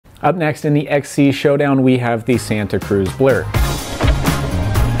Up next in the XC Showdown, we have the Santa Cruz Blur.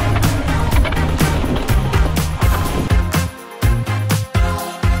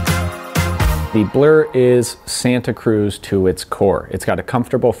 The Blur is Santa Cruz to its core. It's got a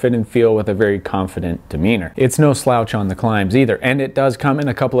comfortable fit and feel with a very confident demeanor. It's no slouch on the climbs either, and it does come in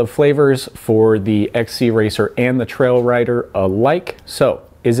a couple of flavors for the XC Racer and the Trail Rider alike. So,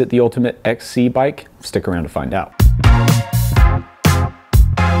 is it the ultimate XC bike? Stick around to find out.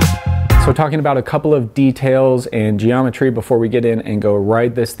 So talking about a couple of details and geometry before we get in and go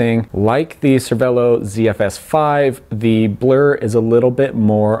ride this thing. Like the Cervelo ZFS 5, the Blur is a little bit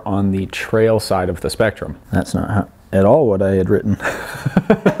more on the trail side of the spectrum. That's not at all what I had written.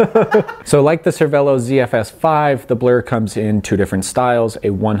 So like the Cervelo ZFS 5, the Blur comes in two different styles, a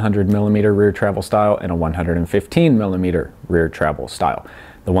 100mm rear travel style and a 115mm rear travel style.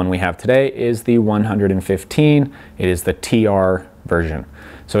 The one we have today is the 115. It is the TR version.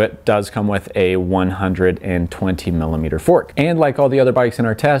 So it does come with a 120mm fork. And like all the other bikes in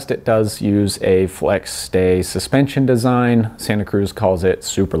our test, it does use a flex stay suspension design. Santa Cruz calls it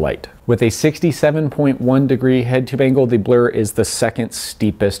super light. With a 67.1 degree head tube angle, the Blur is the second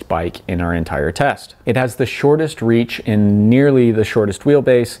steepest bike in our entire test. It has the shortest reach and nearly the shortest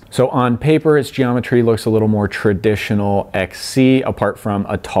wheelbase. So on paper, its geometry looks a little more traditional XC, apart from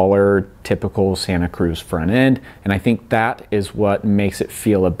a taller, typical Santa Cruz front end. And I think that is what makes it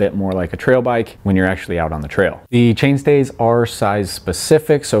feel a bit more like a trail bike when you're actually out on the trail. The chainstays are size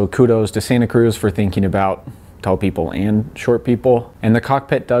specific, so kudos to Santa Cruz for thinking about tall people and short people. And the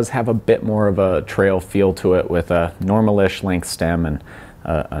cockpit does have a bit more of a trail feel to it with a normal-ish length stem and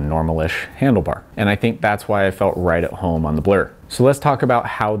a normal-ish handlebar. And I think that's why I felt right at home on the Blur. So let's talk about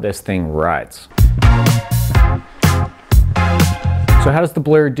how this thing rides. So how does the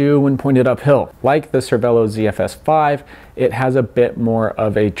Blur do when pointed uphill? Like the Cervelo ZFS 5, it has a bit more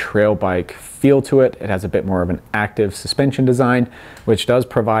of a trail bike feel to it. It has a bit more of an active suspension design, which does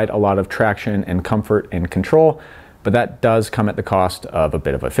provide a lot of traction and comfort and control, but that does come at the cost of a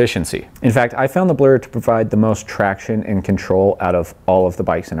bit of efficiency. In fact, I found the Blur to provide the most traction and control out of all of the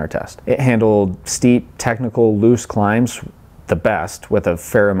bikes in our test. It handled steep, technical, loose climbs the best with a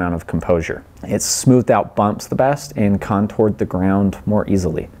fair amount of composure. It smoothed out bumps the best and contoured the ground more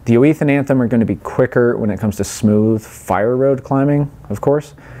easily. The Oath and Anthem are going to be quicker when it comes to smooth fire road climbing, of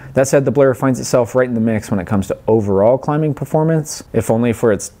course. That said, the Blur finds itself right in the mix when it comes to overall climbing performance, if only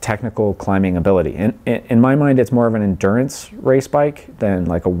for its technical climbing ability. In my mind, it's more of an endurance race bike than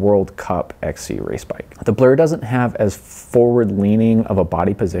like a World Cup XC race bike. The Blur doesn't have as forward-leaning of a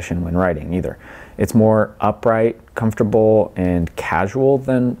body position when riding either. It's more upright, comfortable, and casual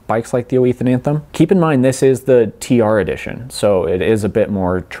than bikes like the Oath and Anthem. Keep in mind, this is the TR edition, so it is a bit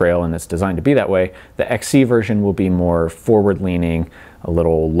more trail and it's designed to be that way. The XC version will be more forward-leaning, a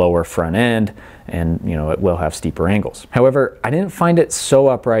little lower front end, and it will have steeper angles. However, I didn't find it so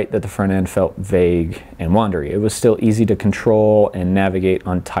upright that the front end felt vague and wandery. It was still easy to control and navigate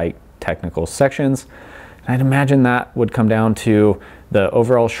on tight technical sections. And I'd imagine that would come down to the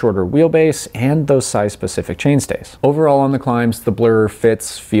overall shorter wheelbase and those size-specific chainstays. Overall on the climbs, the Blur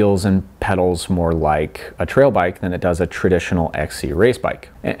fits, feels, and pedals more like a trail bike than it does a traditional XC race bike.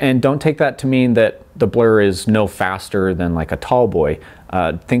 And don't take that to mean that the Blur is no faster than like a tall boy.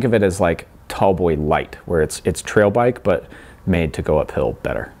 Think of it as like tall boy light, where it's trail bike, but made to go uphill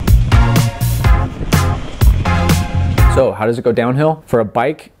better. So how does it go downhill? For a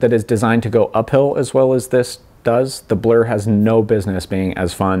bike that is designed to go uphill as well as this does, the Blur has no business being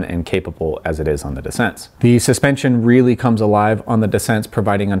as fun and capable as it is on the descents. The suspension really comes alive on the descents,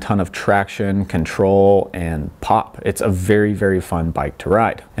 providing a ton of traction, control, and pop. It's a very, very fun bike to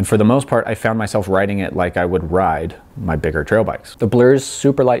ride. And for the most part, I found myself riding it like I would ride my bigger trail bikes. The Blur's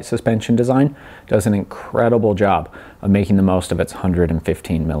super light suspension design does an incredible job of making the most of its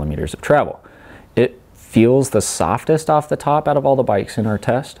 115mm of travel. It feels the softest off the top out of all the bikes in our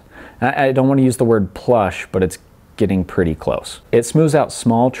test. I don't want to use the word plush, but it's getting pretty close. It smooths out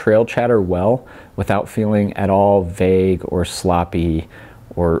small trail chatter well without feeling at all vague or sloppy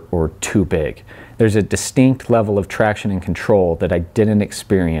or too big. There's a distinct level of traction and control that I didn't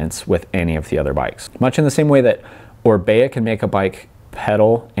experience with any of the other bikes. Much in the same way that Orbea can make a bike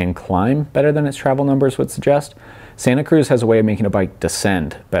pedal and climb better than its travel numbers would suggest, Santa Cruz has a way of making a bike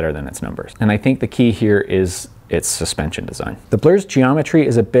descend better than its numbers. And I think the key here is its suspension design. The Blur's geometry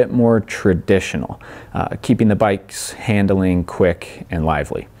is a bit more traditional, keeping the bike's handling quick and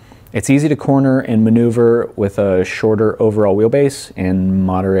lively. It's easy to corner and maneuver with a shorter overall wheelbase and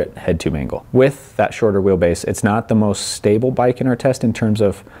moderate head tube angle. With that shorter wheelbase, it's not the most stable bike in our test in terms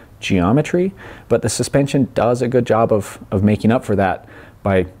of geometry, but the suspension does a good job of making up for that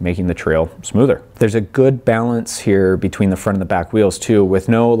by making the trail smoother. There's a good balance here between the front and the back wheels too, with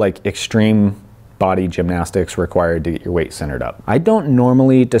no like extreme body gymnastics required to get your weight centered up. I don't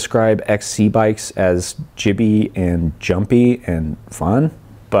normally describe XC bikes as jibby and jumpy and fun,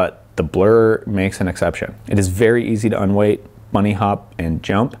 but the Blur makes an exception. It is very easy to unweight, bunny hop, and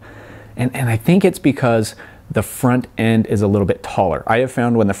jump. And I think it's because the front end is a little bit taller. I have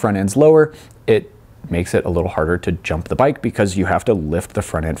found when the front end's lower, it makes it a little harder to jump the bike because you have to lift the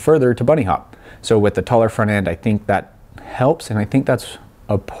front end further to bunny hop. So with the taller front end, I think that helps, and I think that's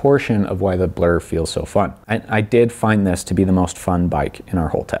a portion of why the Blur feels so fun. I did find this to be the most fun bike in our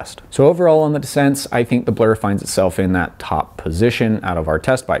whole test. So overall on the descents, I think the Blur finds itself in that top position out of our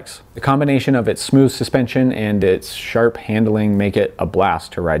test bikes. The combination of its smooth suspension and its sharp handling make it a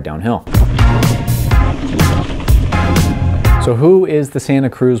blast to ride downhill. So who is the Santa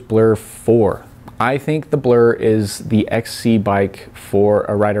Cruz Blur for? I think the Blur is the XC bike for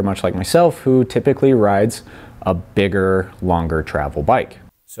a rider much like myself who typically rides a bigger, longer travel bike.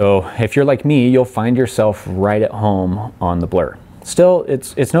 So if you're like me, you'll find yourself right at home on the Blur. Still,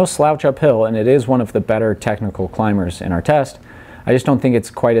 it's no slouch uphill, and it is one of the better technical climbers in our test. I just don't think it's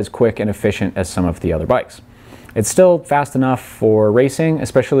quite as quick and efficient as some of the other bikes. It's still fast enough for racing,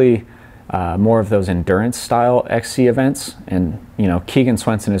 especially more of those endurance style XC events. And you know, Keegan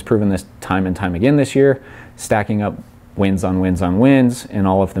Swenson has proven this time and time again this year, stacking up wins on wins on wins in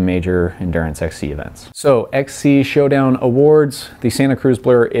all of the major endurance XC events. So XC Showdown awards, the Santa Cruz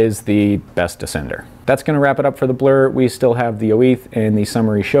Blur is the best descender. That's going to wrap it up for the Blur. We still have the Oath and the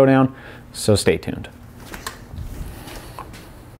Summary Showdown, so stay tuned.